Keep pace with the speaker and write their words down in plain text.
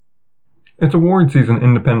It's award season in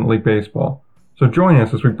Independent League Baseball. So join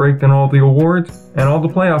us as we break down all the awards and all the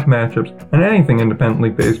playoff matchups and anything Independent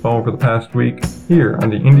League Baseball over the past week here on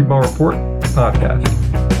the Indie Ball Report podcast.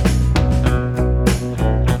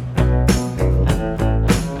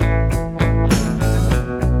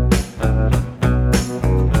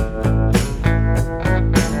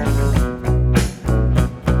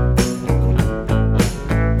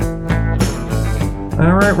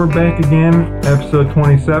 Alright, we're back again, episode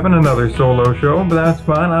 27, another solo show, but that's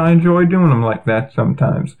fine. I enjoy doing them like that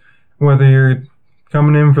sometimes. Whether you're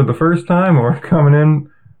coming in for the first time or coming in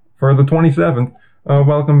for the 27th,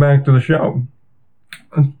 welcome back to the show.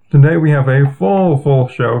 Today we have a full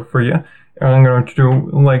show for you. I'm going to do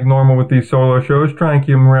like normal with these solo shows, try and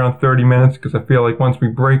keep them around 30 minutes because I feel like once we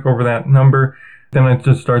break over that number, then it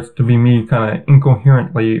just starts to be me kind of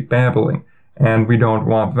incoherently babbling, and we don't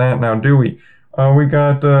want that now, do we? We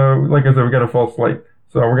got, like I said, we got a full slate.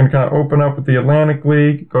 So we're going to kind of open up with the Atlantic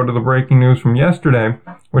League, go to the breaking news from yesterday,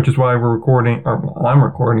 which is why we're recording, or I'm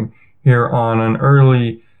recording here on an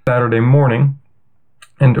early Saturday morning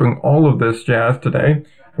and doing all of this jazz today,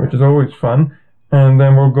 which is always fun. And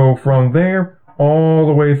then we'll go from there all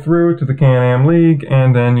the way through to the Can-Am League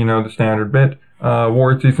and then, the standard bit.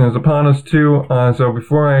 Award season is upon us too. So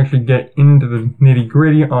before I actually get into the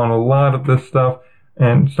nitty-gritty on a lot of this stuff,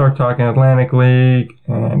 and start talking Atlantic League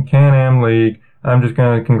and Can-Am League, I'm just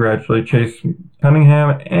going to congratulate Chase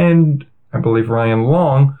Cunningham and, I believe, Ryan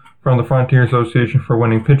Long from the Frontier Association for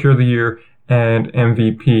winning Pitcher of the Year and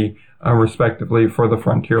MVP, respectively, for the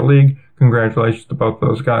Frontier League. Congratulations to both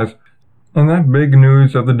those guys. And that big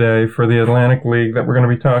news of the day for the Atlantic League that we're going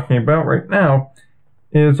to be talking about right now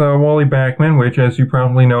is Wally Backman, which, as you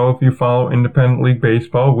probably know if you follow Independent League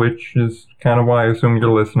Baseball, which is kind of why I assume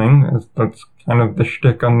you're listening, as that's kind of the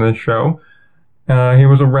shtick on this show. He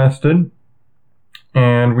was arrested,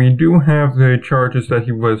 and we do have the charges that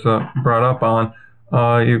he was brought up on.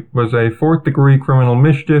 It was a 4th-degree criminal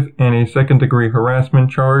mischief and a 2nd-degree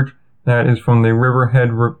harassment charge. That is from the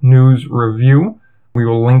Riverhead News Review. We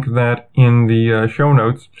will link that in the show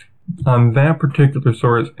notes. On that particular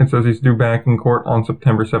source, it says he's due back in court on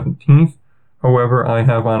September 17th. However, I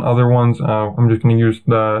have on other ones, I'm just going to use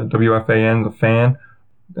the WFAN, the Fan.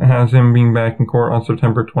 It has him being back in court on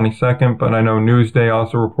September 22nd, but I know Newsday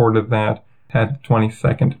also reported that at the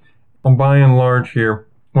 22nd. By and large here,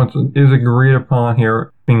 what is agreed upon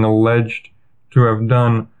here, being alleged to have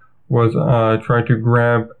done, was try to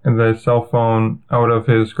grab the cell phone out of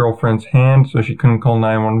his girlfriend's hand so she couldn't call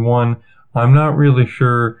 911. I'm not really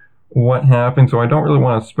sure what happened, so I don't really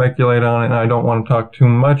want to speculate on it, and I don't want to talk too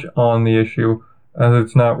much on the issue, as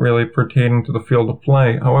it's not really pertaining to the field of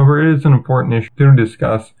play. However, it is an important issue to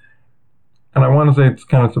discuss, and I want to say it's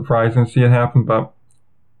kind of surprising to see it happen, but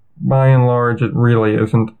by and large, it really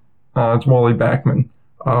isn't. It's Wally Backman.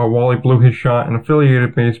 Wally blew his shot in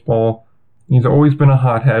affiliated baseball. He's always been a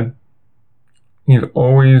hothead. He's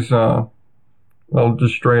always,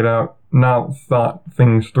 just straight out not thought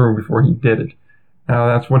things through before he did it.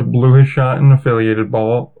 That's what blew his shot in affiliated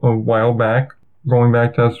ball a while back. Going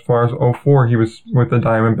back to as far as 2004, he was with the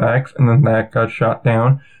Diamondbacks, and then that got shot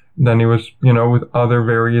down. Then he was, with other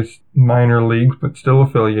various minor leagues, but still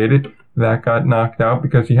affiliated. That got knocked out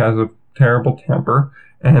because he has a terrible temper.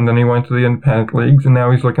 And then he went to the independent leagues, and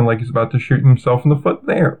now he's looking like he's about to shoot himself in the foot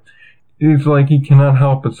there. It's like he cannot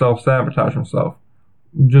help but self-sabotage himself.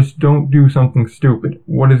 Just don't do something stupid.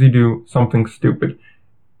 What does he do? Something stupid.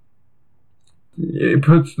 It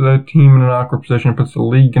puts the team in an awkward position. It puts the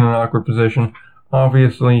league in an awkward position.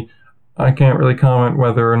 Obviously, I can't really comment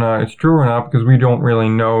whether or not it's true or not because we don't really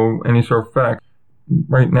know any sort of facts.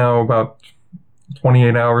 Right now, about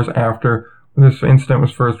 28 hours after this incident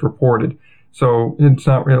was first reported. So it's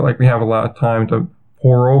not really like we have a lot of time to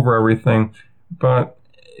pour over everything. But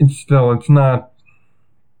it's not,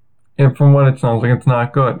 from what it sounds like, it's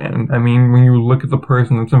not good. And I mean, when you look at the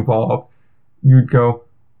person that's involved, you'd go,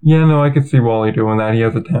 yeah, no, I could see Wally doing that. He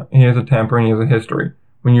has a temper and he has a history.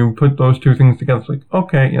 When you put those two things together, it's like,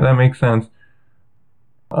 okay, yeah, that makes sense.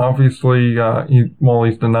 Obviously,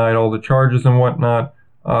 Wally's denied all the charges and whatnot.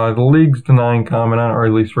 The league's denying comment on it, or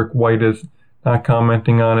at least Rick White is not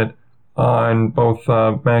commenting on it. And both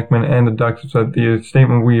Backman and the Ducks have said the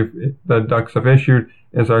statement the Ducks have issued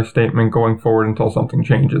is our statement going forward until something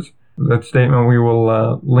changes. That statement we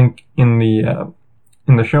will link in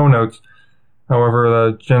the show notes. However,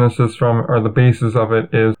 the genesis the basis of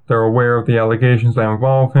it is they're aware of the allegations that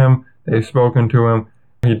involve him. They've spoken to him.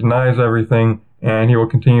 He denies everything, and he will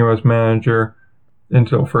continue as manager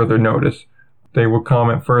until further notice. They will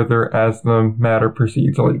comment further as the matter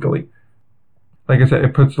proceeds legally. Like I said,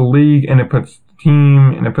 it puts the league and it puts the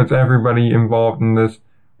team, and it puts everybody involved in this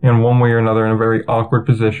in one way or another in a very awkward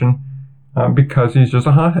position because he's just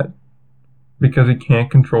a hothead, because he can't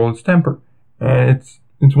control his temper. And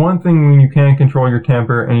it's one thing when you can't control your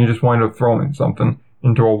temper and you just wind up throwing something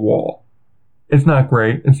into a wall. It's not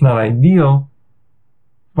great, it's not ideal,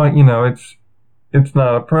 but it's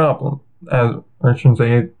not a problem. I shouldn't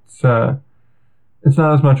say it's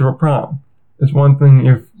not as much of a problem. It's one thing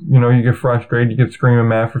if, you get frustrated, you get screaming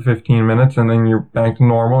mad for 15 minutes, and then you're back to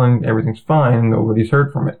normal and everything's fine and nobody's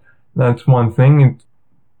hurt from it. That's one thing.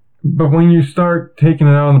 But when you start taking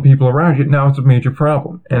it out on the people around you, now it's a major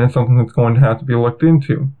problem, and it's something that's going to have to be looked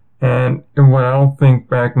into. And what I don't think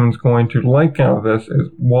Backman's going to like out of this is,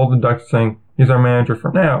 while the Ducks saying he's our manager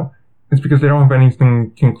for now, it's because they don't have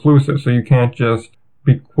anything conclusive, so you can't just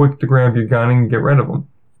be quick to grab your gun and get rid of him.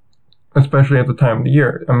 Especially at the time of the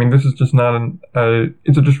year. I mean, this is just not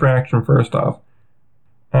it's a distraction, first off,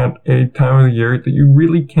 at a time of the year that you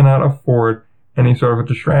really cannot afford any sort of a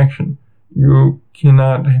distraction. You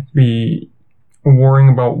cannot be worrying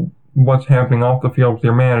about what's happening off the field with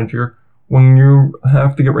your manager when you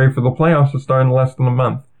have to get ready for the playoffs to start in less than a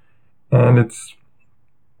month. And it's,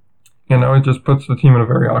 it just puts the team in a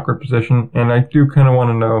very awkward position. And I do kind of want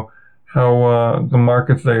to know how the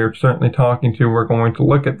markets they are certainly talking to are going to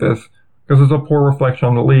look at this, because it's a poor reflection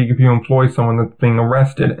on the league if you employ someone that's being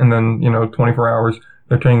arrested and then, 24 hours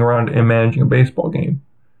they're turning around and managing a baseball game.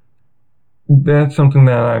 That's something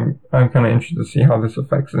that I'm kind of interested to see how this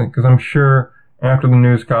affects it, because I'm sure after the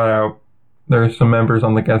news got out, there's some members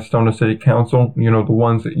on the Gastonia City Council, the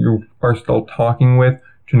ones that you are still talking with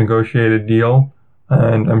to negotiate a deal,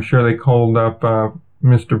 and I'm sure they called up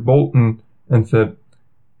Mr. Bolton and said,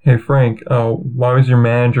 "Hey Frank, why was your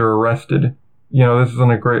manager arrested? This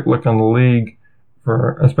isn't a great look on the league,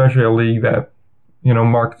 for especially a league that,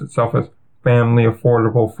 markets itself as family,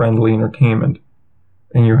 affordable, friendly entertainment.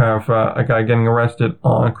 And you have a guy getting arrested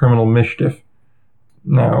on criminal mischief."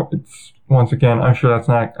 Now, it's, once again, I'm sure that's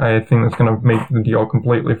not a thing that's going to make the deal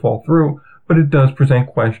completely fall through, but it does present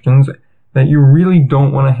questions that you really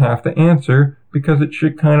don't want to have to answer, because it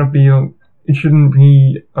should it shouldn't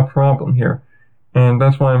be a problem here. And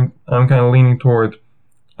that's why I'm kind of leaning towards,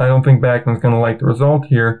 I don't think Backman's going to like the result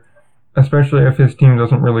here, especially if his team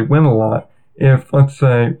doesn't really win a lot. If, let's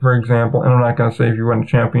say, for example, and I'm not going to say if you win a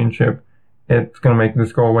championship, it's going to make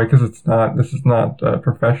this go away, because this is not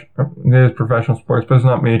professional, it is professional sports, but it's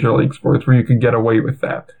not major league sports where you could get away with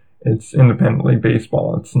that. It's independent league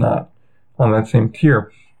baseball. It's not on that same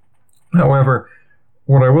tier. However,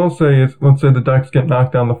 what I will say is, let's say the Ducks get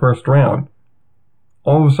knocked down the first round.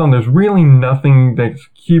 All of a sudden, there's really nothing that's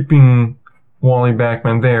keeping Wally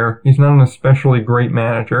Backman there. He's not an especially great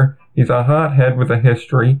manager. He's a hothead with a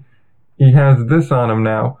history. He has this on him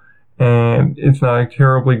now, and it's not a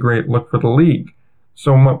terribly great look for the league.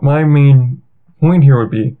 So my main point here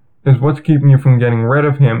would be, is what's keeping you from getting rid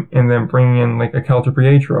of him and then bringing in like a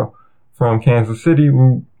Calciopietra from Kansas City,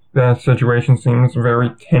 who that situation seems very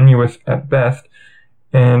tenuous at best,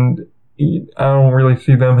 and I don't really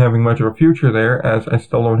see them having much of a future there, as I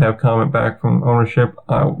still don't have comment back from ownership.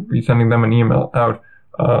 I'll be sending them an email out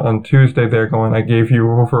on Tuesday. They're going, "I gave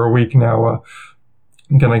you over a week now.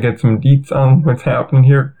 Can I get some deets on what's happening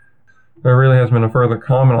here?" There really hasn't been a further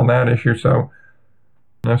comment on that issue, so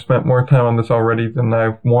I've spent more time on this already than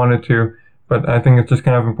I wanted to, but I think it's just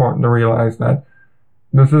kind of important to realize that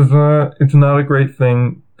this is it's not a great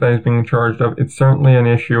thing that he's being charged of. It's certainly an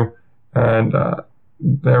issue, and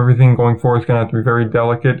everything going forward is going to have to be very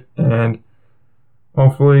delicate, and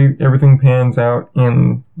hopefully everything pans out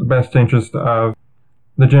in the best interest of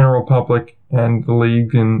the general public and the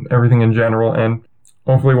league and everything in general, and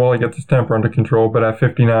hopefully Wally gets his temper under control. But at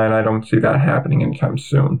 59, I don't see that happening anytime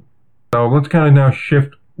soon. So let's kind of now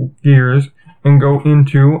shift gears and go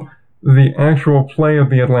into the actual play of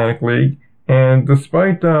the Atlantic League. And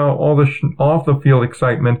despite all the off-the-field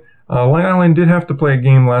excitement, Long Island did have to play a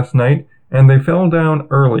game last night, and they fell down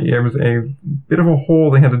early. It was a bit of a hole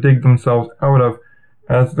they had to dig themselves out of,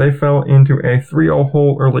 as they fell into a 3-0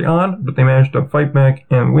 hole early on, but they managed to fight back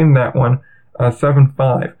and win that one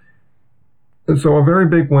 7-5. So a very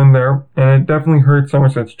big win there, and it definitely hurt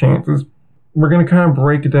Somerset's chances. We're going to kind of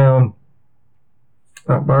break down,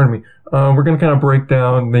 we're going to kind of break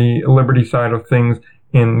down the Liberty side of things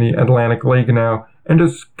in the Atlantic League now, and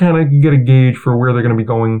just kind of get a gauge for where they're going to be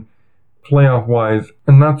going playoff-wise,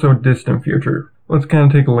 and not so distant future. Let's kind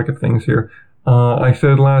of take a look at things here. I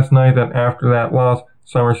said last night that after that loss,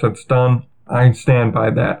 Somerset's done. I stand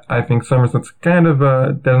by that. I think Somerset's kind of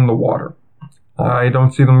dead in the water. I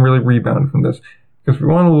don't see them really rebounding from this, because we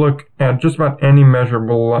want to look at just about any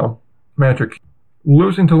measurable metric.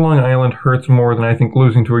 Losing to Long Island hurts more than I think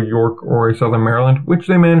losing to a York or a Southern Maryland, which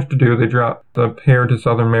they managed to do. They dropped the pair to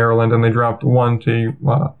Southern Maryland, and they dropped one to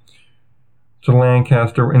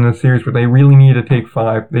Lancaster in the series where they really needed to take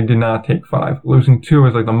 5. They did not take 5. Losing 2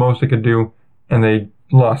 is like the most they could do, and they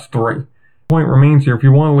lost 3. The point remains here, if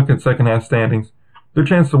you want to look at second half standings, their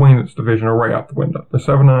chance to win this division are right out the window. They're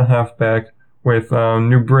 7.5 back with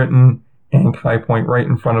New Britain and High Point right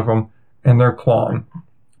in front of them, and they're clawing.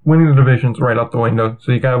 Winning the division's right out the window,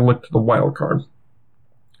 so you gotta look to the wild card.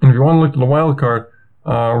 And if you want to look to the wild card,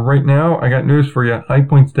 right now, I got news for you. High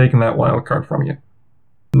Point's taking that wild card from you.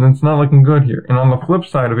 And it's not looking good here. And on the flip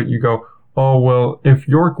side of it, you go, oh, well, if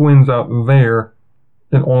York wins out there,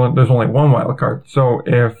 then there's only one wild card. So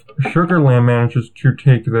if Sugarland manages to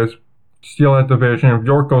take this, steal that division, if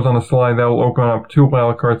York goes on a slide, that will open up 2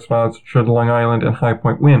 wild card spots should Long Island and High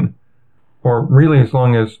Point win. Or really, as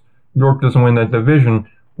long as York doesn't win that division,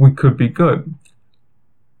 we could be good.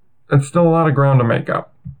 That's still a lot of ground to make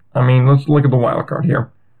up. I mean, let's look at the wild card here.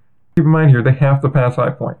 Keep in mind here, they have to pass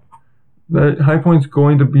High Point. The High Point's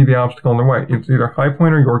going to be the obstacle in their way. It's either High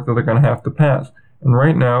Point or York that they're going to have to pass. And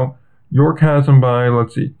right now, York has them by,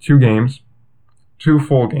 2 games, 2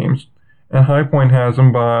 full games, and High Point has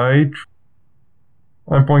them by,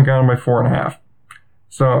 High Point got them by 4.5.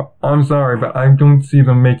 So, I'm sorry, but I don't see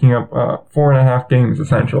them making up 4.5 games,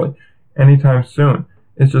 essentially, anytime soon.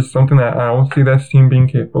 It's just something that I don't see that team being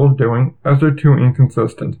capable of doing, as they're too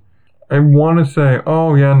inconsistent. I want to say,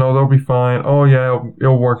 oh yeah, no, they'll be fine. Oh yeah,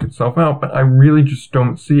 it'll work itself out, but I really just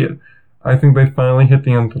don't see it. I think they finally hit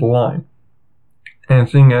the end of the line. And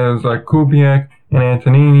seeing as Kubiak and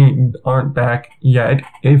Antonini aren't back yet,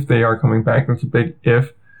 if they are coming back, that's a big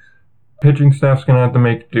if, pitching staff's going to have to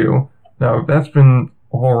make do. Now, that's been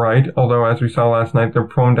alright, although as we saw last night, they're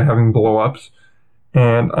prone to having blow-ups.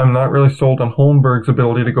 And I'm not really sold on Holmberg's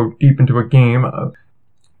ability to go deep into a game.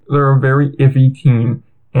 They're a very iffy team,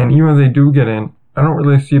 and even if they do get in, I don't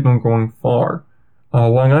really see them going far.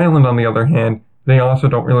 Long Island, on the other hand, they also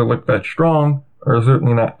don't really look that strong, or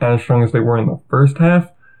certainly not as strong as they were in the first half,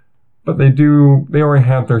 but they already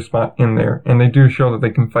have their spot in there, and they do show that they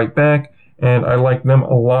can fight back, and I like them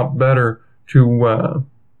a lot better to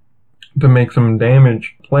make some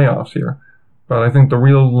damage playoffs here. But I think the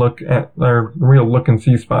real look and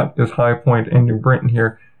see spot is High Point and New Britain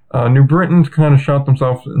here. New Britain's kind of shot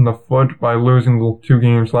themselves in the foot by losing the 2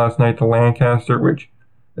 games last night to Lancaster, which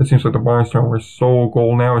it seems like the Barnstormers' sole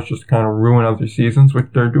goal now is just to kind of ruin other seasons, which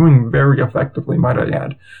they're doing very effectively, might I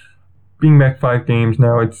add. Being back 5 games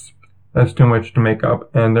now, that's too much to make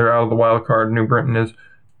up, and they're out of the wild card. New Britain is.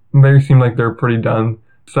 They seem like they're pretty done.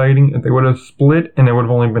 Exciting. If they would have split and it would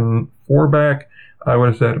have only been 4 back, I would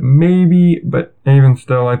have said maybe, but even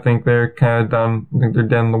still, I think they're kind of done. I think they're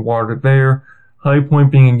dead in the water there. High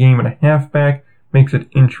Point being a game and a half back makes it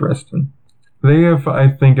interesting. They have, I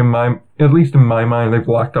think, at least in my mind, they've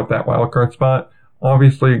locked up that wildcard spot.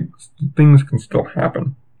 Obviously, things can still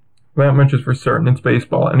happen. That much is for certain. It's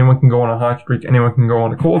baseball. Anyone can go on a hot streak. Anyone can go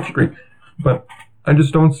on a cold streak. But I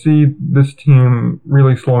just don't see this team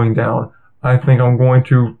really slowing down. I think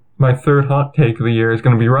my third hot take of the year is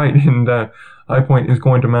going to be right, and High Point is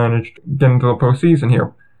going to manage to get into the postseason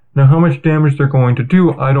here. Now, how much damage they're going to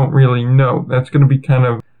do, I don't really know. That's going to be kind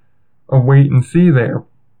of a wait and see there.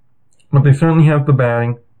 But they certainly have the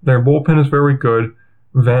batting. Their bullpen is very good.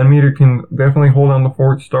 Van Meter can definitely hold on the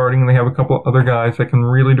fort starting. They have a couple of other guys that can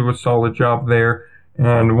really do a solid job there.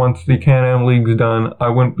 And once the Can-Am League's done, I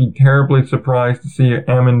wouldn't be terribly surprised to see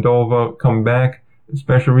Amendola come back,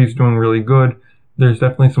 especially if he's doing really good. There's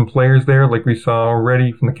definitely some players there, like we saw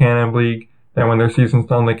already from the Can-Am League, that when their season's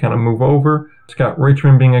done, they kind of move over. Scott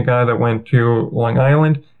Richmond being a guy that went to Long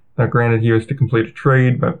Island. Now, granted, he was to complete a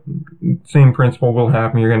trade, but same principle will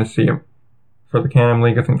happen. You're going to see him. For the Can-Am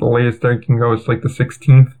League, I think the latest they can go is like the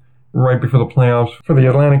 16th, right before the playoffs for the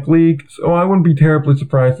Atlantic League. So I wouldn't be terribly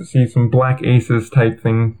surprised to see some Black Aces type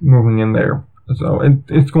thing moving in there. So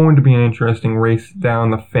it's going to be an interesting race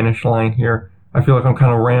down the finish line here. I feel like I'm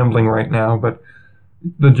kind of rambling right now, but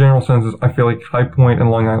the general sense is I feel like High Point and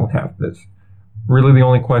Long Island have this. Really, the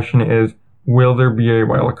only question is, will there be a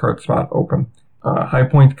wild card spot open? High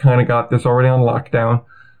Point kind of got this already on lockdown.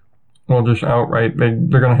 Well, just outright, they're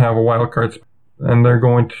going to have a wild card spot, and they're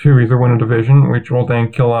going to either win a division, which will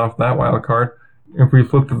then kill off that wild card. If we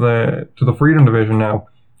flip to the Freedom Division now,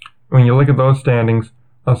 when you look at those standings,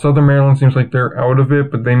 Southern Maryland seems like they're out of it,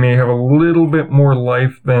 but they may have a little bit more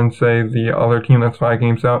life than, say, the other team that's 5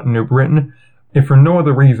 games out in New Britain. If for no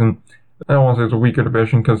other reason, I don't want to say it's a weaker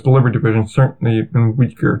division, because the Liberty Division certainly been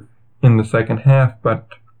weaker in the second half, but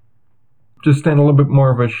just stand a little bit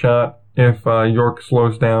more of a shot if York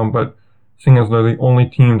slows down, but seeing as they're the only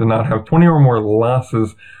team to not have 20 or more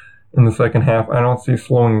losses in the second half. I don't see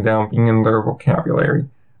slowing down being in their vocabulary.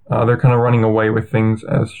 They're kind of running away with things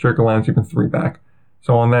as Sugar Land's even 3 back.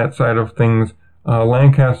 So on that side of things,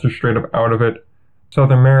 Lancaster's straight up out of it.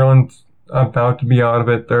 Southern Maryland's about to be out of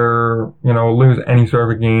it. They're, lose any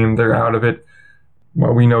sort of a game, they're out of it.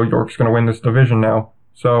 Well, we know York's going to win this division now.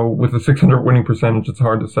 So with a 600 winning percentage, it's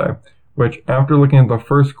hard to say. Which, after looking at the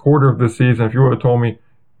first quarter of this season, if you would have told me,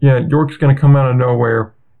 yeah, York's going to come out of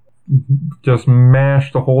nowhere, just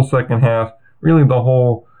mash the whole second half, really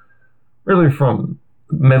from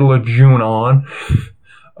middle of June on,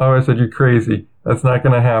 I would have said, you're crazy. That's not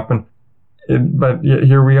going to happen. But yet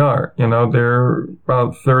here we are. They're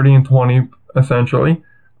about 30-20, essentially.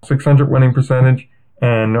 600 winning percentage,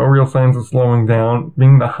 and no real signs of slowing down.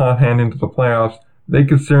 Being the hot hand into the playoffs, they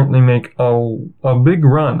could certainly make a big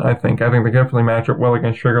run, I think. I think they definitely match up well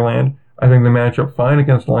against Sugar Land. I think they match up fine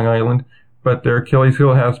against Long Island, but their Achilles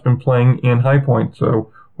heel has been playing in High Point,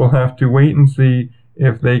 so we'll have to wait and see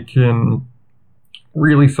if they can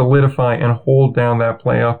really solidify and hold down that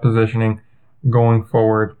playoff positioning going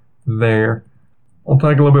forward there. I'll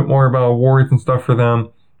talk a little bit more about awards and stuff for them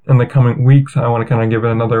in the coming weeks. I want to kind of give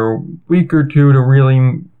it another week or two to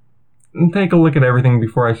really take a look at everything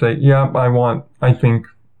before I say, I think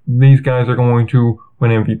these guys are going to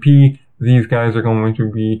win MVP. These guys are going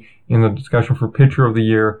to be in the discussion for Pitcher of the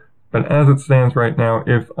Year. But as it stands right now,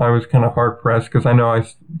 if I was kind of hard-pressed, because I know I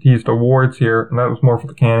teased awards here, and that was more for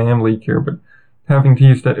the Can-Am League here, but having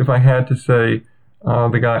teased it, if I had to say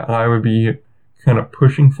the guy I would be kind of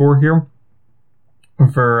pushing for here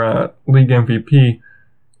for league MVP,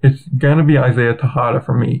 it's going to be Isaiah Tejada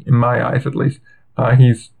for me, in my eyes at least.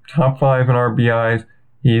 He's top 5 in RBIs.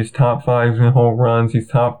 He's top 5 in home runs. He's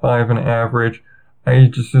top 5 in average. He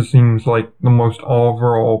just seems like the most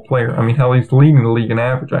overall player. I mean, hell, he's leading the league in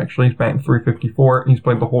average, actually. He's batting .354, and he's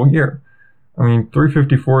played the whole year. I mean,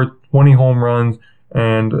 .354, 20 home runs,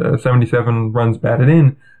 and 77 runs batted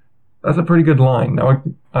in. That's a pretty good line. Now,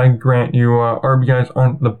 I grant you, RBIs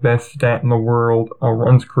aren't the best stat in the world.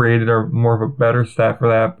 Runs created are more of a better stat for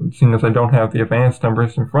that, but seeing as I don't have the advanced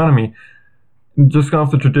numbers in front of me, just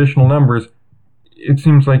off the traditional numbers, it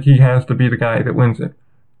seems like he has to be the guy that wins it.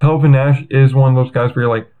 Kelvin Nash is one of those guys where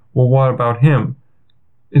you're like, well, what about him?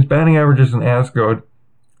 His batting average isn't as good,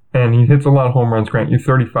 and he hits a lot of home runs, grant you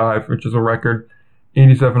 35, which is a record,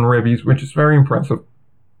 87 ribbies, which is very impressive.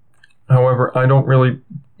 However, I don't really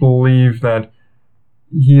believe that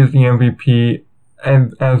he is the MVP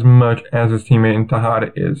and as much as his teammate in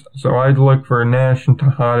Tejada is. So I'd look for Nash and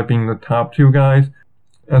Tejada being the top 2 guys.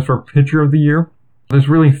 As for Pitcher of the Year, there's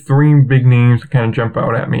really 3 big names that kind of jump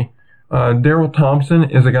out at me. Daryl Thompson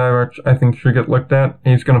is a guy which I think should get looked at.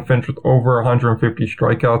 He's going to finish with over 150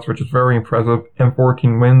 strikeouts, which is very impressive, and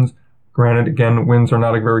 14 wins. Granted, again, wins are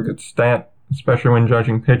not a very good stat, especially when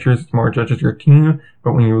judging pitchers. It's more judges your team.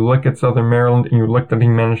 But when you look at Southern Maryland and you look that he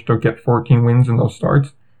managed to get 14 wins in those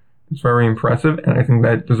starts, it's very impressive, and I think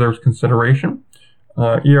that deserves consideration.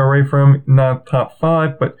 ERA for him, not top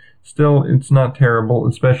 5, but still, it's not terrible,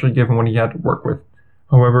 especially given what he had to work with.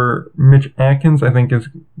 However, Mitch Atkins, I think, is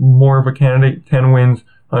more of a candidate. 10 wins,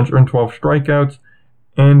 112 strikeouts,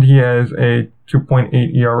 and he has a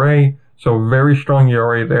 2.8 ERA, so very strong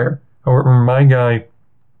ERA there. However, my guy,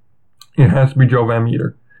 it has to be Joe Van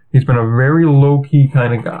Meter. He's been a very low-key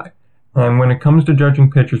kind of guy. And when it comes to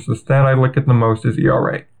judging pitchers, the stat I look at the most is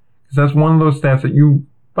ERA. Because that's one of those stats that you,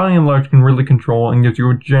 by and large, can really control and gives you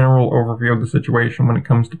a general overview of the situation when it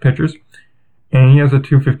comes to pitchers. And he has a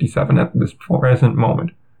 257 at this present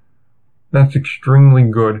moment. That's extremely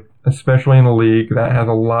good, especially in a league that has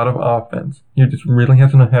a lot of offense. He just really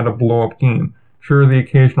hasn't had a blow-up game. Sure, the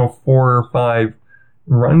occasional 4 or 5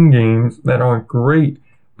 run games that aren't great,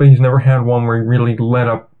 but he's never had one where he really let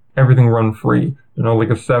up everything run free. Like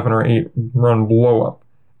a 7 or 8 run blow-up.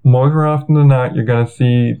 More often than not, you're going to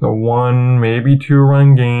see the 1, maybe 2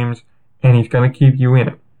 run games, and he's going to keep you in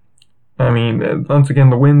it. I mean, once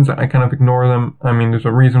again, the wins, I kind of ignore them. I mean, there's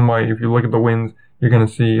a reason why if you look at the wins, you're going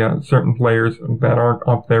to see certain players that aren't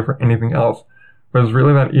up there for anything else. But it's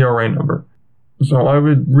really that ERA number. So I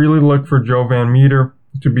would really look for Joe Van Meter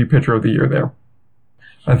to be Pitcher of the Year there.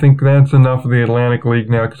 I think that's enough of the Atlantic League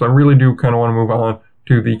now, because I really do kind of want to move on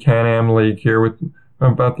to the Can-Am League here with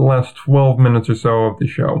about the last 12 minutes or so of the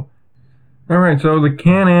show. Alright, so the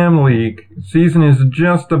Can-Am League season is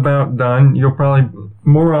just about done. You'll probably,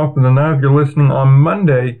 more often than not, if you're listening on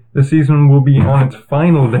Monday, the season will be on its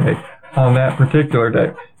final day on that particular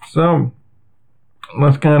day. So,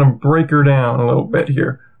 let's kind of break her down a little bit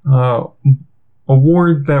here.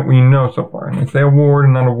 Awards that we know so far. And I say award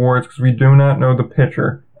and not awards because we do not know the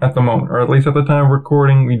pitcher at the moment, or at least at the time of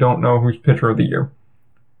recording, we don't know who's pitcher of the year.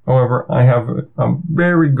 However, I have a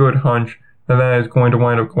very good hunch that is going to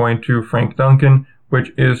wind up going to Frank Duncan,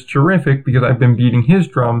 which is terrific because I've been beating his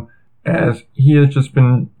drum as he has just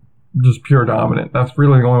been pure dominant. That's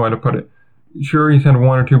really the only way to put it. Sure, he's had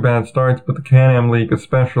one or two bad starts, but the Can-Am League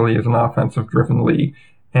especially is an offensive-driven league.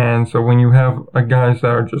 And so when you have guys that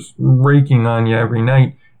are just raking on you every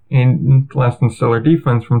night and less than stellar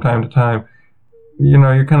defense from time to time,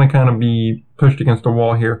 you're kind of be pushed against a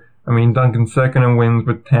wall here. I mean, Duncan's second in wins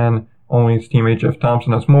with 10. Only his teammate Jeff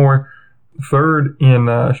Thompson has more. Third in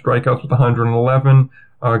strikeouts with 111.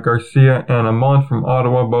 Garcia and Amont from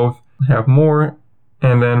Ottawa both have more.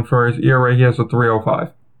 And then for his ERA, he has a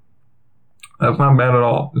 3.05. That's not bad at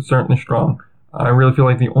all. It's certainly strong. I really feel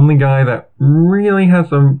like the only guy that really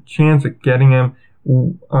has a chance at getting him,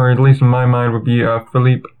 or at least in my mind, would be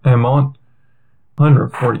Philippe Amont.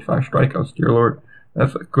 145 strikeouts, dear Lord.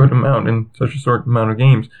 That's a good amount in such a short amount of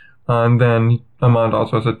games. And then Amont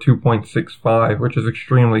also has a 2.65, which is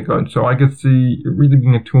extremely good. So I could see it really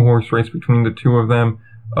being a two-horse race between the two of them.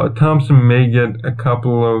 Thompson may get a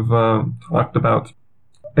couple of talked about.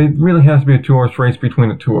 It really has to be a two-horse race between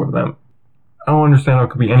the two of them. I don't understand how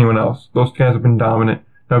it could be anyone else. Those guys have been dominant.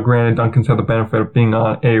 Now, granted, Duncan's had the benefit of being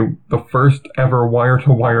on the first ever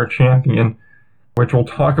wire-to-wire champion, which we'll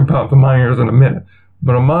talk about the minors in a minute.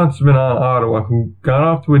 But Amont's been on Ottawa, who got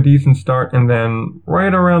off to a decent start, and then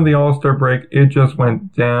right around the All-Star break, it just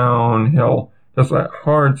went downhill. Just a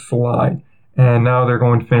hard slide. And now they're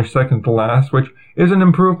going to finish second to last, which is an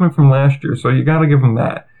improvement from last year, so you gotta give him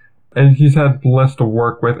that. And he's had less to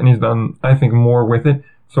work with, and he's done, I think, more with it.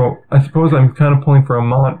 So I suppose I'm kind of pulling for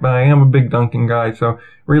Amont, but I am a big Duncan guy, so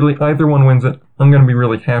really either one wins it, I'm going to be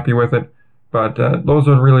really happy with it. But those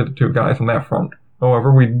are really the two guys on that front.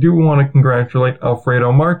 However, we do want to congratulate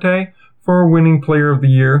Alfredo Marte for winning Player of the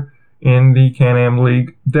Year in the Can-Am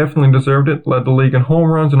League. Definitely deserved it. Led the league in home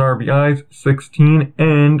runs and RBIs, 16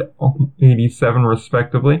 and 87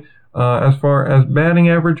 respectively. As far as batting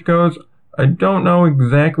average goes, I don't know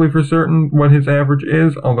exactly for certain what his average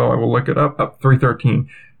is, although I will look it up. 313.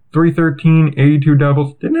 313, 82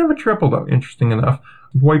 doubles. Didn't have a triple, though, interesting enough.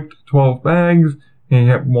 Wiped 12 bags. He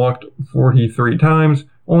had walked 43 times.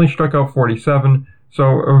 Only struck out 47. So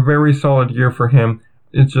a very solid year for him.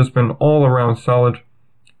 It's just been all around solid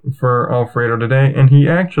for Alfredo today. And he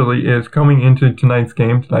actually is coming into tonight's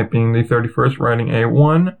game, tonight being the 31st, riding a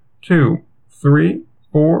 1, 2, 3,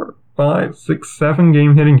 4, 5, 6, 7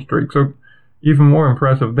 game hitting streak. So even more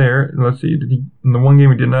impressive there. Let's see, in the one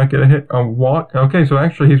game he did not get a hit, a walk. Okay, so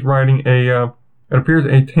actually he's riding it appears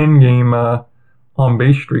a 10-game on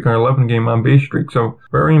base streak, or 11-game on base streak. So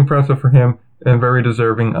very impressive for him and very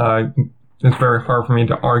deserving. It's very hard for me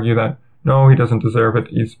to argue that no, he doesn't deserve it.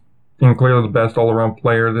 He's been clearly the best all-around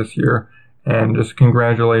player this year, and just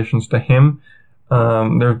congratulations to him.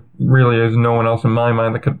 There really is no one else in my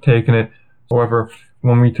mind that could have taken it. However,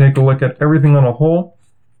 when we take a look at everything on a whole,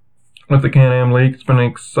 with the Can-Am League, it's been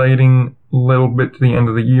an exciting little bit to the end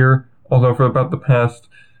of the year. Although for about the past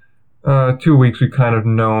 2 weeks, we've kind of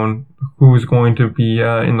known who's going to be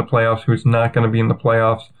in the playoffs, who's not going to be in the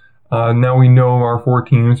playoffs. Now we know our 4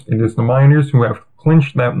 teams. It is the Miners, who have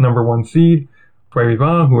clinched that number 1 seed,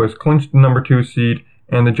 Queviva, who has clinched the number 2 seed,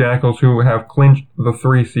 and the Jackals, who have clinched the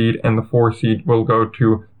 3 seed, and the 4 seed will go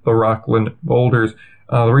to the Rockland Boulders.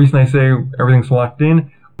 The reason I say everything's locked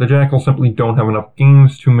in, the Jackals simply don't have enough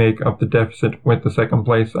games to make up the deficit with the second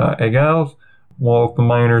place Égales, while if the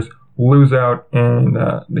Miners lose out and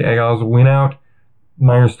the Égales win out,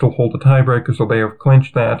 Miners still hold the tiebreaker, so they have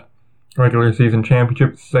clinched that regular season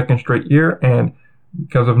championship second straight year. And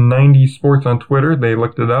because of 90 Sports on Twitter, they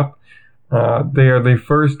looked it up. They are the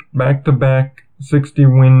first back-to-back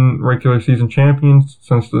 60-win regular season champions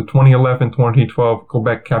since the 2011-2012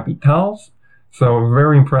 Quebec Capitals. So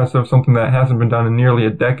very impressive, something that hasn't been done in nearly a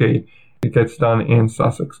decade. It gets done in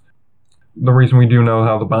Sussex. The reason we do know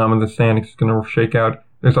how the bottom of the standings is going to shake out,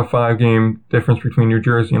 there's a 5-game difference between New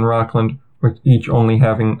Jersey and Rockland, with each only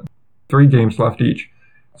having 3 games left each.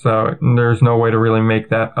 So there's no way to really make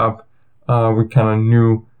that up. We kind of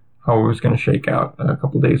knew how it was going to shake out a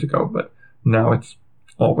couple days ago, but now it's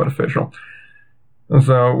all but official.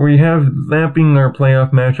 So we have that being our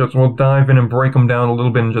playoff matchups. We'll dive in and break them down a little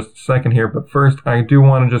bit in just a second here. But first, I do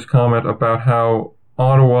want to just comment about how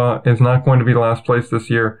Ottawa is not going to be last place this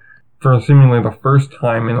year for seemingly the first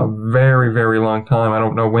time in a very, very long time. I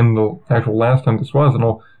don't know when the actual last time this was, and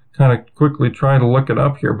I'll kind of quickly try to look it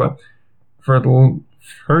up here. But for the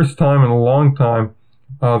first time in a long time,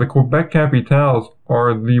 the Quebec Capitals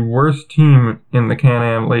are the worst team in the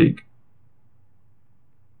Can-Am League.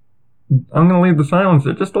 I'm going to leave the silence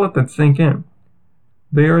there just to let that sink in.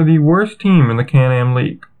 They are the worst team in the Can-Am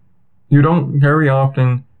League. You don't very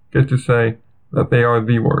often get to say that they are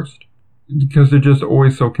the worst because they're just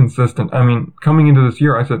always so consistent. I mean, coming into this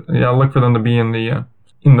year, I said, yeah, I look for them to be in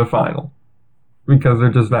the final because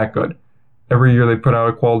they're just that good. Every year they put out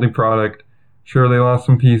a quality product. Sure, they lost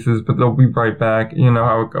some pieces, but they'll be right back. You know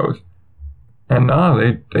how it goes. And no,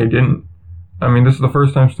 they didn't. I mean, this is the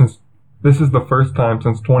first time since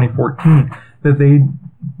 2014 that they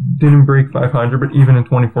didn't break 500, but even in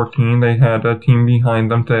 2014, they had a team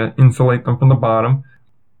behind them to insulate them from the bottom.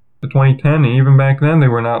 The 2010, even back then, they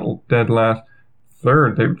were not dead last.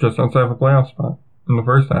 Third, they were just outside of a playoff spot in the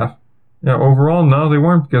first half. Yeah, overall, no, they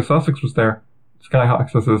weren't because Sussex was there.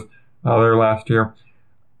 Skyhawks, this is their last year.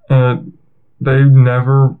 They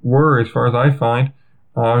never were, as far as I find.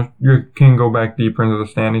 You can go back deeper into the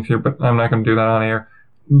standings here, but I'm not going to do that on air.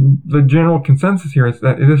 The general consensus here is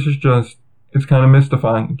that this is just, it's kind of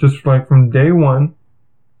mystifying. Just like from day one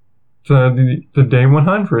to day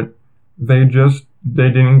 100, they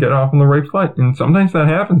didn't get off on the right foot. And sometimes that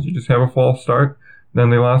happens. You just have a false start. Then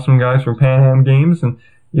they lost some guys from Pan Am games, and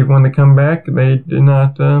even when they come back, they didn't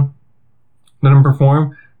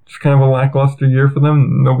perform. Just kind of a lackluster year for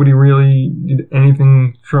them. Nobody really did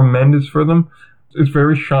anything tremendous for them. It's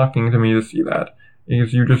very shocking to me to see that,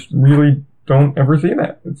 because you just really don't ever see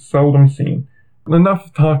that. It's seldom seen.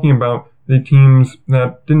 Enough talking about the teams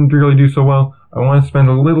that didn't really do so well. I want to spend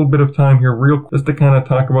a little bit of time here just to kind of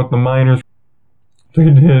talk about the Miners. They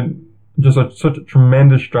did just such a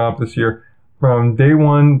tremendous job this year. From day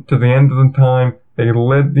one to the end of the time, they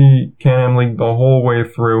led the Can-Am League the whole way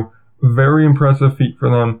through. Very impressive feat for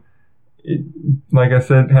them. Like I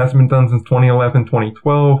said, it hasn't been done since 2011,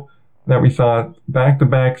 2012, that we saw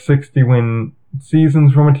back-to-back 60-win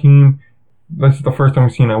seasons from a team. This is the first time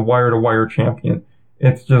we've seen a wire-to-wire champion.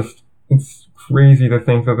 It's crazy to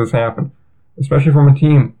think that this happened, especially from a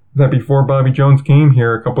team that before Bobby Jones came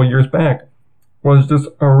here a couple of years back was just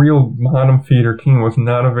a real bottom feeder team, was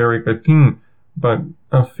not a very good team. But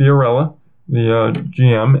Fiorella, the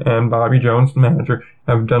GM, and Bobby Jones, the manager,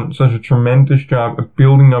 have done such a tremendous job of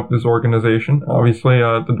building up this organization. Obviously,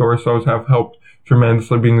 the Dorsos have helped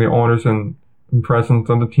tremendously, being the owners and presence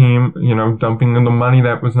of the team, dumping in the money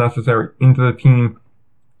that was necessary into the team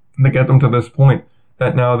to get them to this point,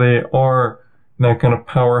 that now they are that kind of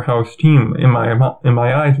powerhouse team, in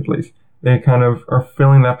my eyes at least. They kind of are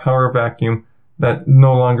filling that power vacuum that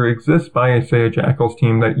no longer exists by, say, a Jackals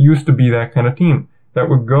team that used to be that kind of team that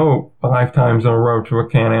would go 5 times in a row to a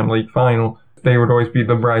Can-Am League final. They would always be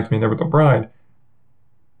the bridesmaid, never the bride.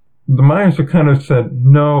 The Miners have kind of said,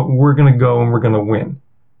 no, we're going to go and we're going to win.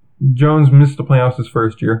 Jones missed the playoffs his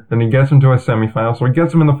first year. Then he gets into a semifinal. So he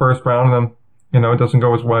gets him in the first round, and then, it doesn't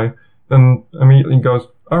go his way. Then immediately he goes,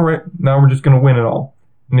 all right, now we're just going to win it all.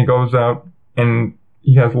 And he goes out, and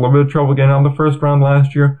he has a little bit of trouble getting out of the first round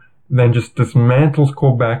last year. Then just dismantles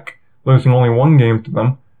Quebec, losing only 1 game to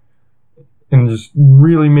them. And just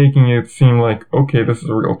really making it seem like, okay, this is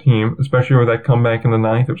a real team. Especially with that comeback in the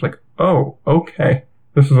 9th. It was like, oh, okay,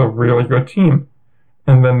 this is a really good team.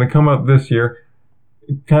 And then they come out this year,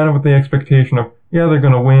 kind of with the expectation of, yeah, they're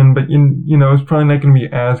going to win, but it's probably not going to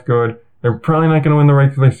be as good. They're probably not going to win the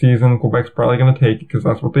regular season. Quebec's probably going to take it because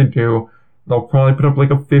that's what they do. They'll probably put up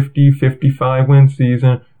like a 50, 55 win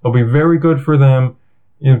season. It'll be very good for them.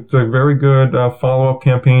 It's a very good follow-up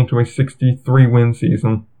campaign to a 63 win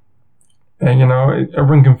season. And,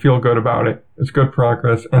 everyone can feel good about it. It's good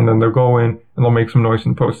progress. And then they'll go in and they'll make some noise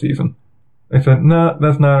in postseason. They said, nah,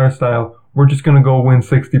 that's not our style. We're just going to go win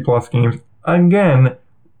 60-plus games. Again,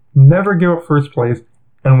 never give up first place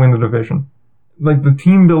and win the division. Like, the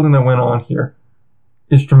team building that went on here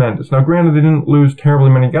is tremendous. Now, granted, they didn't lose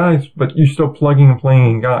terribly many guys, but you're still plugging and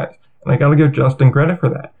playing guys. And I got to give Justin credit for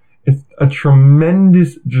that. It's a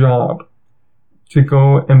tremendous job to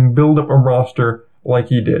go and build up a roster like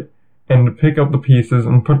he did, and to pick up the pieces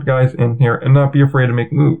and put guys in here and not be afraid to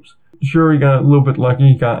make moves. Sure, he got a little bit lucky.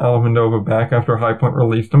 He got Alvandova back after High Point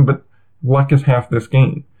released him, but luck is half this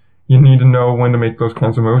game. You need to know when to make those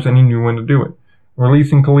kinds of moves, and he knew when to do it.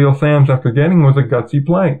 Releasing Khalil Sams after getting was a gutsy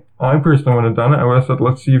play. I personally would have done it. I would have said,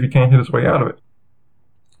 let's see if he can't hit his way out of it.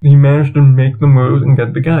 He managed to make the moves and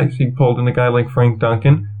get the guys. He pulled in a guy like Frank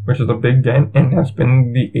Duncan, which is a big dent, and has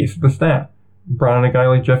been the ace of the staff. Brought in a guy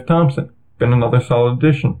like Jeff Thompson, been another solid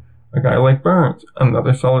addition. A guy like Burns,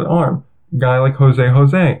 another solid arm. A guy like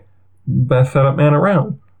Jose, best setup man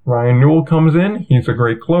around. Ryan Newell comes in, he's a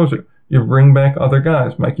great closer. You bring back other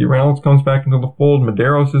guys. Mikey Reynolds comes back into the fold.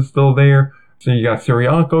 Medeiros is still there. So you got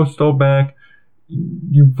Siriaco still back.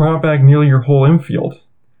 You brought back nearly your whole infield.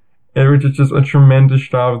 It was just a tremendous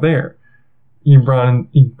job there. He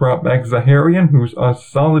brought back Zaharian, who's a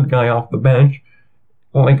solid guy off the bench.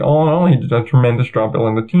 Like, all in all, he did a tremendous job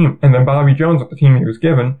building the team. And then Bobby Jones, with the team he was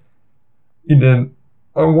given, he did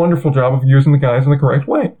a wonderful job of using the guys in the correct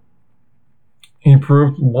way. He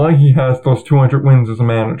proved why he has those 200 wins as a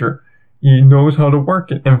manager. He knows how to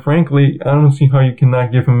work it, and frankly, I don't see how you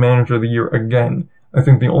cannot give him Manager of the Year again. I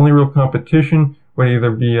think the only real competition would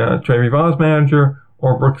either be Trey Voss manager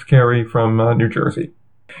or Brooks Carey from New Jersey.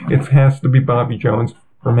 It has to be Bobby Jones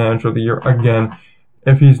for Manager of the Year again.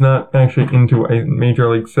 If he's not actually into a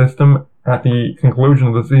major league system at the conclusion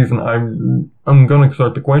of the season, I'm going to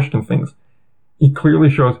start to question things. He clearly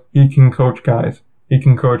shows he can coach guys. He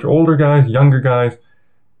can coach older guys, younger guys.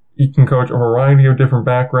 He can coach a variety of different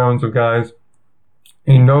backgrounds of guys.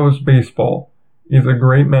 He knows baseball. He's a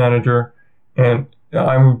great manager, and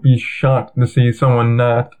I would be shocked to see someone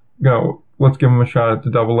not go, let's give him a shot at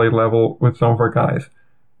the AA level with some of our guys,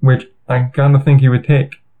 which I kind of think he would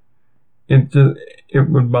take. It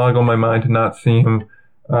would boggle my mind to not see him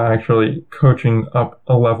actually coaching up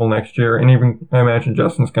a level next year. And even, I imagine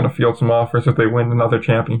Justin's going to field some offers if they win another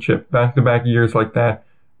championship. Back-to-back years like that,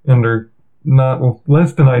 under not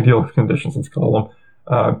less than ideal conditions, let's call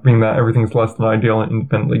them, being that everything's less than ideal in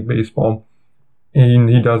independent league baseball. And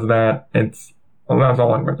he does that. That's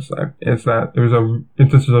all I'm going to say. Is that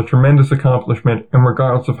this is a tremendous accomplishment, and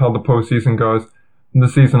regardless of how the postseason goes, the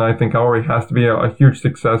season I think already has to be a huge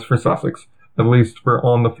success for Sussex, at least for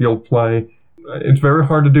on-the-field play. It's very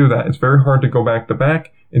hard to do that. It's very hard to go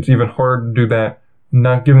back-to-back. It's even hard to do that,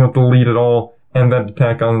 not giving up the lead at all, and then to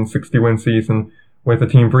tack on a 60-win season with a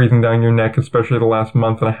team breathing down your neck, especially the last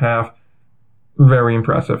month and a half. Very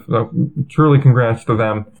impressive. So, truly congrats to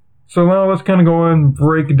them. So now let's kind of go and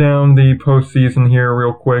break down the postseason here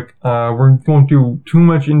real quick. We're going to do too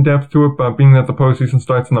much in-depth to it, but being that the postseason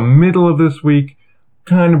starts in the middle of this week,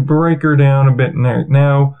 kind of break her down a bit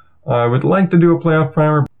now. I would like to do a playoff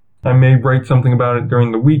primer. I may write something about it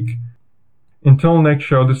during the week. Until next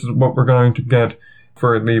show, this is what we're going to get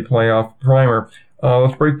for the playoff primer.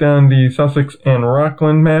 Let's break down the Sussex and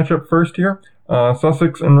Rockland matchup first here.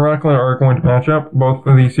 Sussex and Rockland are going to match up. Both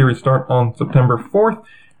of these series start on September 4th.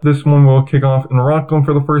 This one will kick off in Rockland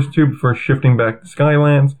for the first two before shifting back to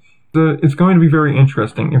Skylands. It's going to be very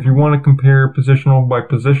interesting. If you want to compare positional by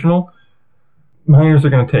positional, Miners are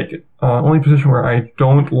going to take it. Only position where I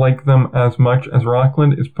don't like them as much as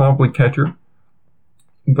Rockland is probably catcher.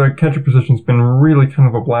 The catcher position's been really kind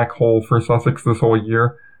of a black hole for Sussex this whole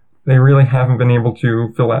year. They really haven't been able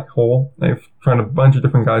to fill that hole. They've tried a bunch of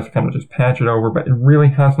different guys to kind of just patch it over, but it really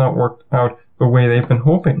has not worked out the way they've been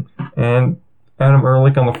hoping. And Adam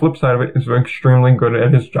Ehrlich, on the flip side of it, is extremely good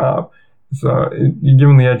at his job. So you give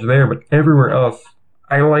him the edge there, but everywhere else,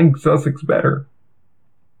 I like Sussex better.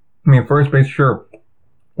 I mean, first base, sure.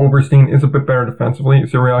 Oberstein is a bit better defensively.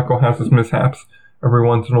 Siriaco has his mishaps every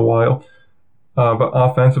once in a while. But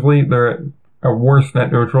offensively, they're at worst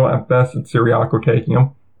net neutral. At best, it's Siriaco taking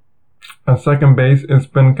them. Second base, it's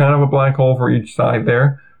been kind of a black hole for each side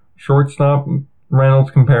there. Shortstop,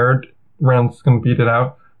 Reynolds compared. Reynolds can beat it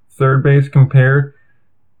out. Third base compared.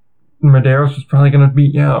 Medeiros is probably going to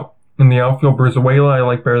beat you out. In the outfield, Brizuela I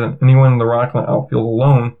like better than anyone in the Rockland outfield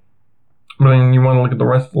alone. But then you want to look at the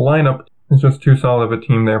rest of the lineup. It's just too solid of a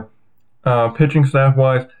team there. Pitching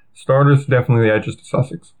staff-wise, starters definitely the edges to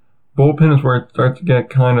Sussex. Bullpen is where it starts to get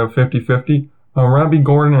kind of 50-50. Robbie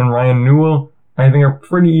Gordon and Ryan Newell, I think, are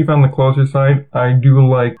pretty even on the closer side. I do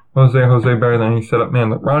like Jose better than any setup man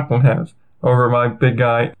that Rockland has. Over my big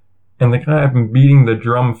guy, and the guy I've been beating the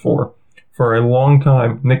drum for a long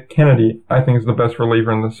time, Nick Kennedy, I think is the best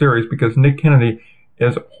reliever in the series because Nick Kennedy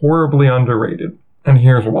is horribly underrated. And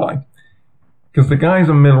here's why. Because the guy's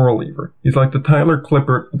a middle reliever. He's like the Tyler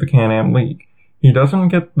Clippert of the Can-Am League. He doesn't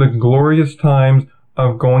get the glorious times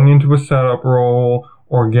of going into a setup role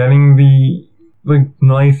or getting the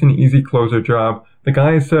nice and easy closer job. The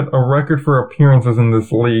guy has set a record for appearances in this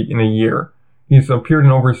league in a year. He's appeared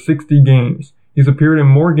in over 60 games. He's appeared in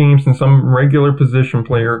more games than some regular position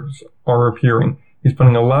players are appearing. He's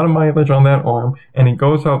putting a lot of mileage on that arm, and he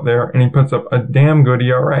goes out there and he puts up a damn good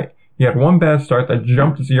ERA. He had one bad start that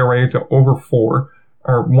jumped his ERA to over 4,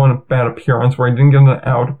 or one bad appearance where he didn't get an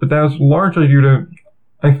out, but that was largely due to,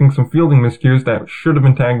 I think, some fielding miscues that should have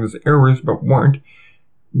been tagged as errors but weren't.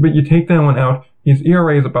 But you take that one out, his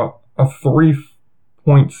ERA is about a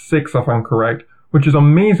 3.6 if I'm correct, which is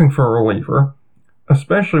amazing for a reliever,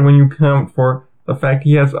 especially when you count for the fact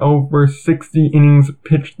he has over 60 innings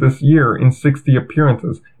pitched this year in 60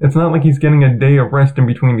 appearances. It's not like he's getting a day of rest in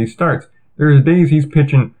between these starts. There's days he's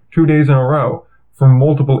pitching 2 days in a row for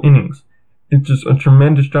multiple innings. It's just a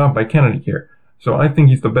tremendous job by Kennedy here. So I think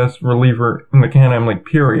he's the best reliever in the Can-Am League,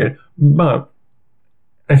 period. But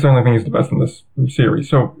I certainly think he's the best in this series.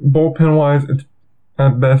 So bullpen-wise, it's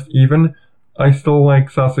at best even. I still like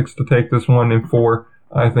Sussex to take this one in 4.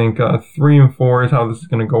 I think 3 and 4 is how this is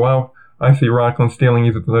going to go out. I see Rockland stealing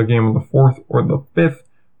either the game of the 4th or the 5th,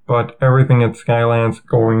 but everything at Skylands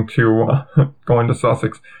going to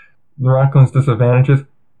Sussex. The Rockland's disadvantages,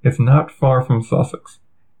 it's not far from Sussex.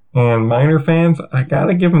 And Miner fans, I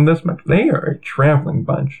gotta give them this much. They are a traveling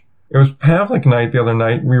bunch. It was Pavlik night the other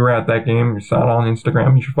night. We were at that game. We saw it on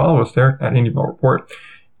Instagram. You should follow us there at Indie Ball Report.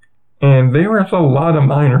 And they were a lot of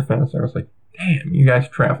Miner fans there. I was like, damn, you guys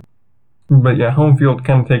travel. But yeah, home field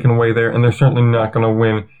kind of taken away there, and they're certainly not going to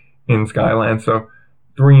win in Skyland. So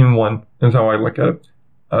 3 and 1 is how I look at it.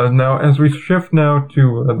 Now, as we shift now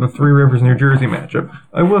to the Three Rivers, New Jersey matchup,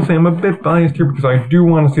 I will say I'm a bit biased here because I do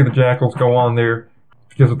want to see the Jackals go on there.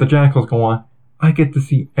 Because if the Jackals go on, I get to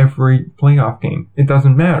see every playoff game. It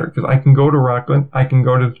doesn't matter because I can go to Rockland, I can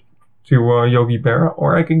go to Yogi Berra,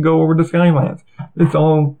 or I can go over to Skylands. It's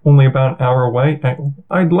all only about an hour away.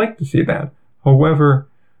 I'd like to see that. However,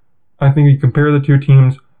 I think you compare the two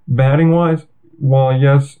teams batting-wise, while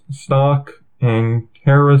yes, Stock and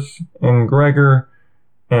Harris and Gregor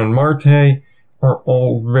and Marte are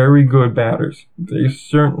all very good batters. They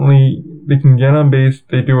can get on base.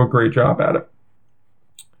 They do a great job at it.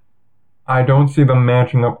 I don't see them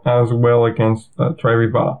matching up as well against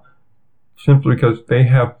Tri-Rival, simply because they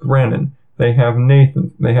have Brennan, they have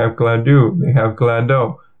Nathan, they have Gladue, they have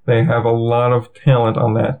Gladeau. They have a lot of talent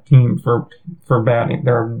on that team for batting.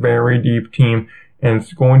 They're a very deep team, and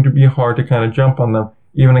it's going to be hard to kind of jump on them.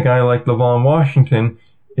 Even a guy like Levon Washington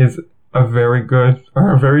is a very good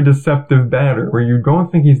or a very deceptive batter, where you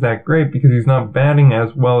don't think he's that great because he's not batting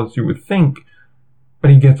as well as you would think, but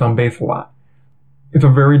he gets on base a lot. It's a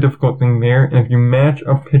very difficult thing there, and if you match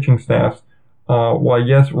up pitching staffs, while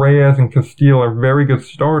yes, Reyes and Castile are very good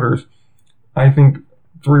starters, I think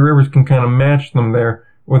Three Rivers can kind of match them there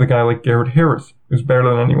with a guy like Garrett Harris, who's better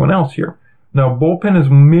than anyone else here. Now, bullpen is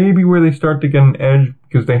maybe where they start to get an edge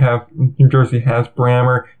because New Jersey has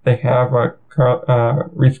Brammer, they have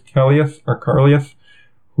Reese Carlius,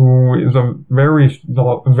 who is a very,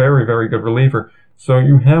 very, very good reliever. So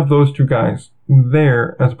you have those two guys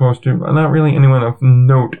there as opposed to not really anyone of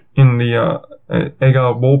note in the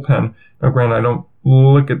Egal bullpen. Now, granted, I don't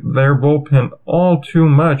look at their bullpen all too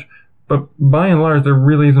much, but by and large, there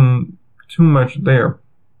really isn't too much there.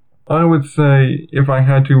 I would say if I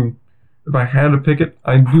had to pick it,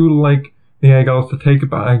 I do like the Egals to take it,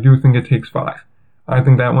 but I do think it takes 5. I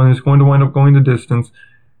think that one is going to wind up going the distance,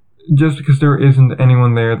 just because there isn't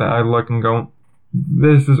anyone there that I look and go,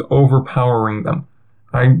 this is overpowering them.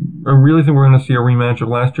 I really think we're going to see a rematch of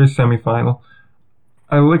last year's semifinal.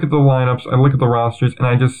 I look at the lineups, I look at the rosters, and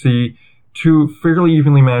I just see 2 fairly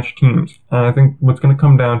evenly matched teams. And I think what's going to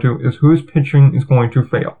come down to is whose pitching is going to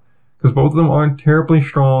fail. Because both of them aren't terribly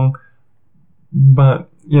strong, but,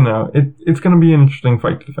 it's going to be an interesting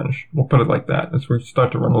fight to the finish. We'll put it like that, as we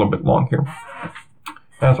start to run a little bit long here.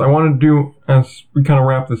 As I want to do, as we kind of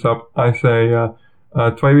wrap this up, I say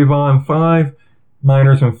Tri-Rival in 5,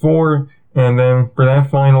 Miners in 4, and then for that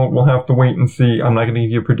final, we'll have to wait and see. I'm not going to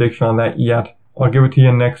give you a prediction on that yet. I'll give it to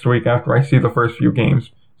you next week after I see the first few games.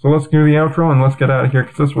 So let's do the outro and let's get out of here,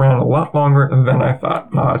 because this ran a lot longer than I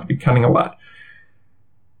thought. I'd be cutting a lot.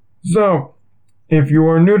 So, if you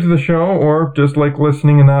are new to the show or just like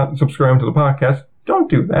listening and not subscribing to the podcast, don't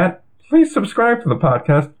do that. Please subscribe to the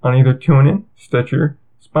podcast on either TuneIn, Stitcher,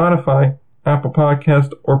 Spotify, Apple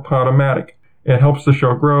Podcast, or Podomatic. It helps the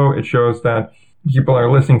show grow. It shows that people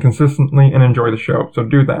are listening consistently and enjoy the show. So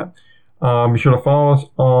do that. Be sure to follow us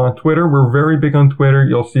on Twitter. We're very big on Twitter.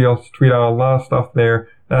 You'll see us tweet out a lot of stuff there.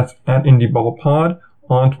 That's at IndieBallPod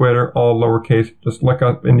on Twitter, all lowercase. Just look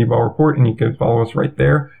up Indie Ball Report and you can follow us right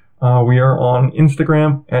there. We are on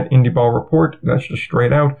Instagram at Indie Ball Report. That's just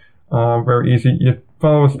straight out. Very easy. You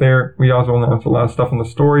follow us there. We also announce a lot of stuff on the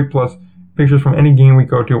story, plus pictures from any game we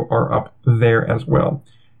go to are up there as well.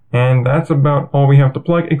 And that's about all we have to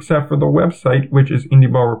plug, except for the website, which is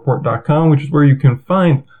IndieBallReport.com, which is where you can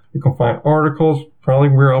find articles. Probably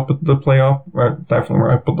where I'll put the playoff, definitely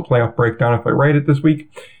where I put the playoff breakdown if I write it this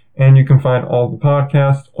week. And you can find all the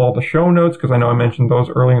podcasts, all the show notes, because I know I mentioned those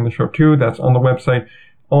early in the show too. That's on the website,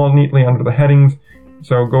 all neatly under the headings.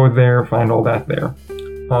 So go there, find all that there.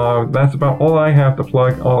 That's about all I have to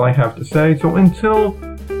plug, all I have to say. So until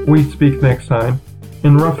we speak next time,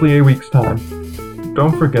 in roughly a week's time,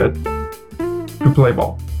 don't forget to play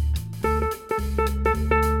ball.